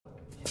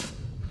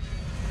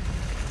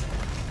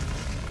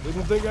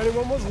Didn't think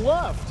anyone was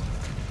left.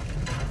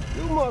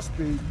 You must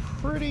be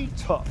pretty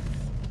tough.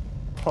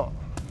 Huh.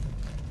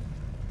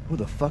 Who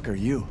the fuck are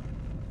you?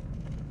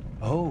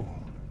 Oh,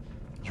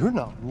 you're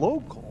not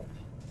local.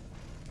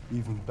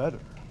 Even better.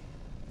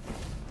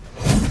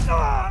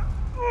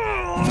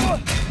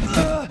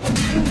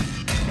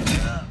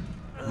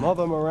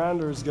 Mother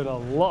Miranda is gonna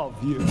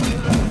love you.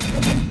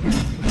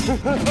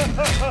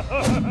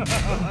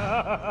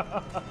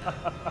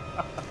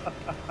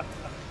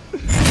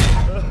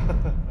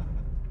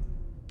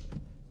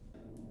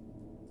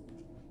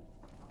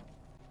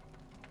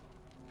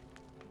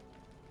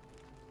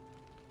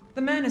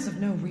 The man is of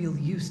no real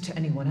use to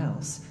anyone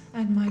else,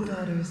 and my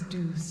daughters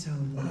do so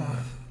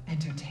love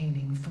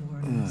entertaining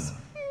foreigners.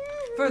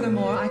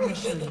 Furthermore, I can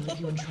assure you if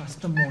you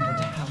entrust the mortal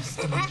to House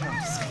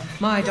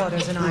Dimitrescu, my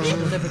daughters and I shall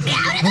deliver to you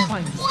the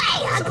finest.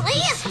 Way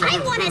ugly! I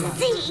want to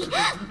see!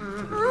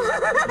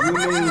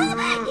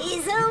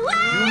 He's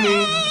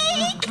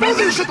awake!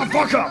 Brother, shut the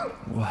fuck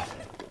up! What?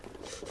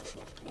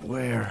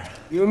 Where?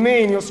 You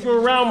mean you'll screw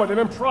around with him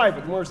in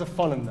private, and where's the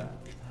fun in that?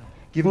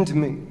 Give him to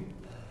me,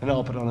 and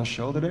I'll put on a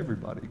show that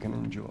everybody can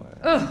enjoy.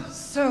 Ugh,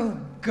 so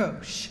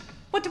gauche.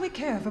 What do we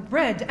care for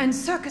bread and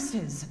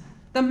circuses?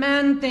 The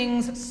man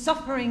thinks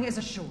suffering is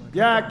assured.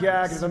 Yak,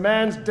 yak, if a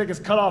man's dick is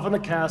cut off in the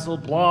castle,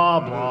 blah,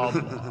 blah,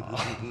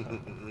 blah.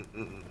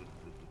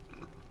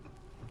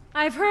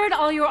 I've heard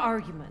all your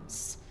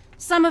arguments.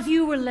 Some of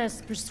you were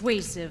less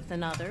persuasive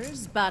than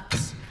others,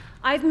 but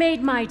I've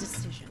made my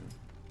decision.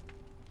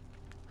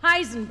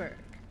 Heisenberg,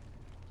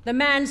 the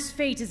man's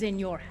fate is in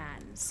your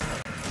hands.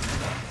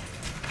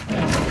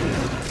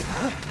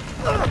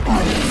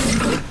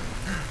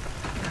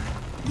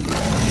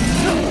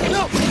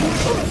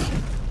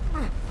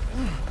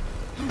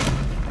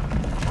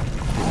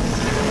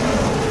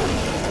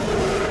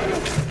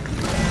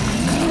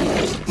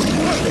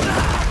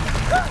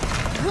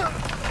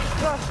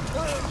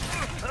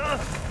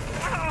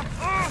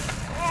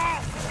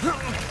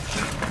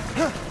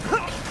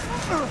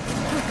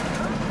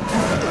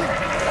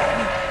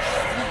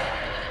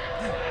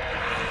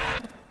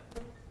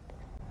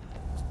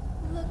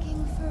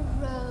 Looking for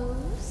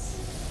Rose?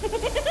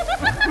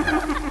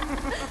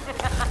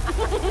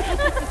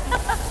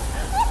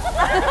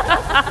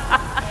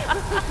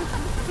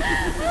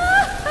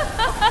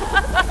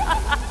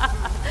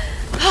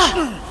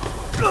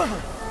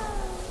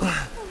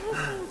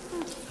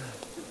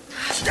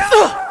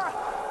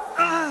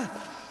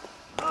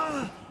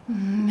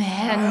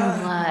 Man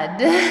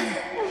blood.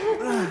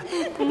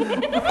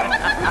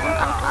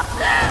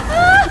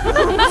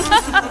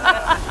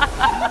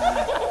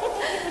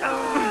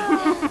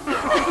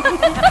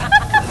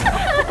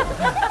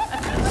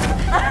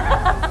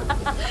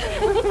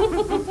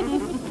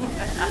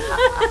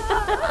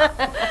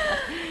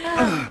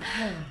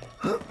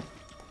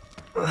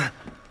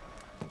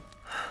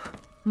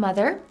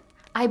 Mother,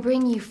 I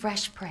bring you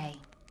fresh prey.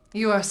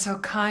 You are so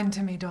kind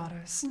to me,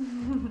 daughters.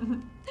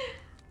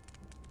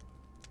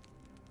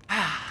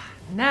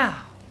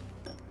 Now,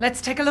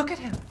 let's take a look at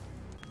him.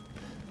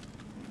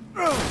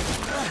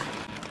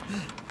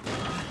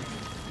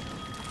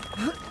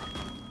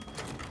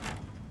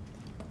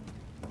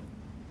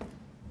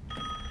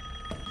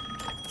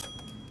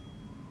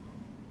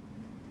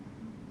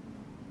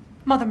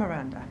 Mother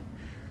Miranda,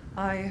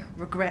 I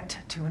regret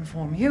to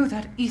inform you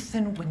that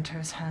Ethan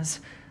Winters has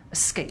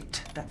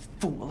escaped that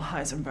fool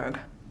Heisenberg.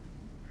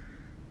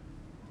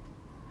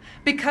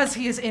 Because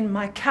he is in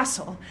my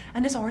castle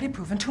and has already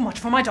proven too much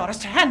for my daughters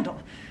to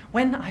handle.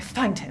 When I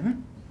find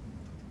him...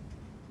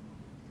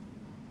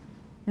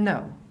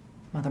 No,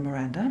 Mother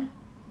Miranda.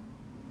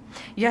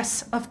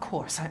 Yes, of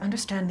course, I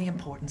understand the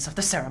importance of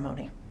the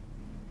ceremony.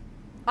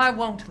 I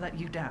won't let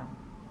you down.